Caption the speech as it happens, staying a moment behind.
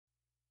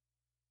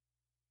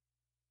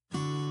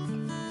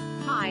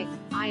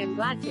I am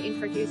glad to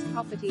introduce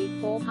property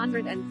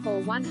 404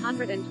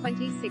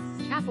 126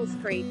 Chapel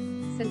Street,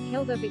 St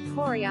Kilda,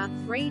 Victoria,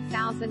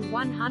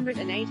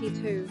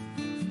 3182.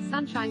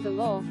 Sunshine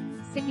galore,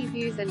 city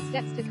views and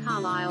steps to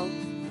Carlisle.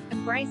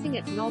 Embracing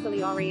its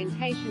northerly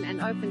orientation and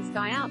open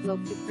sky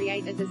outlook to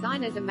create a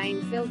designer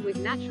domain filled with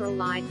natural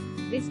light,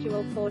 this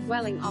dual-floor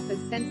dwelling offers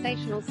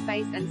sensational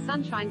space and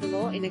sunshine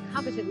galore in a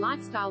coveted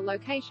lifestyle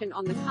location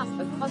on the cusp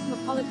of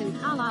cosmopolitan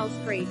Carlisle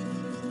Street.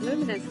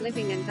 Luminous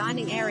living and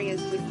dining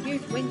areas with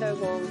huge window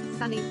walls,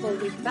 sunny pool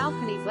with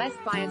balcony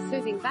blessed by a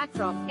soothing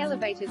backdrop,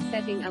 elevated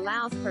setting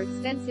allows for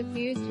extensive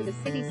views to the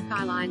city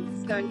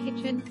skyline, stone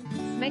kitchen,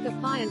 Smeg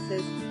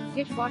appliances,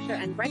 dishwasher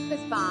and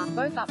breakfast bar.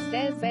 Both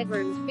upstairs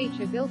bedrooms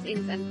feature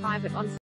built-ins and private ensuite.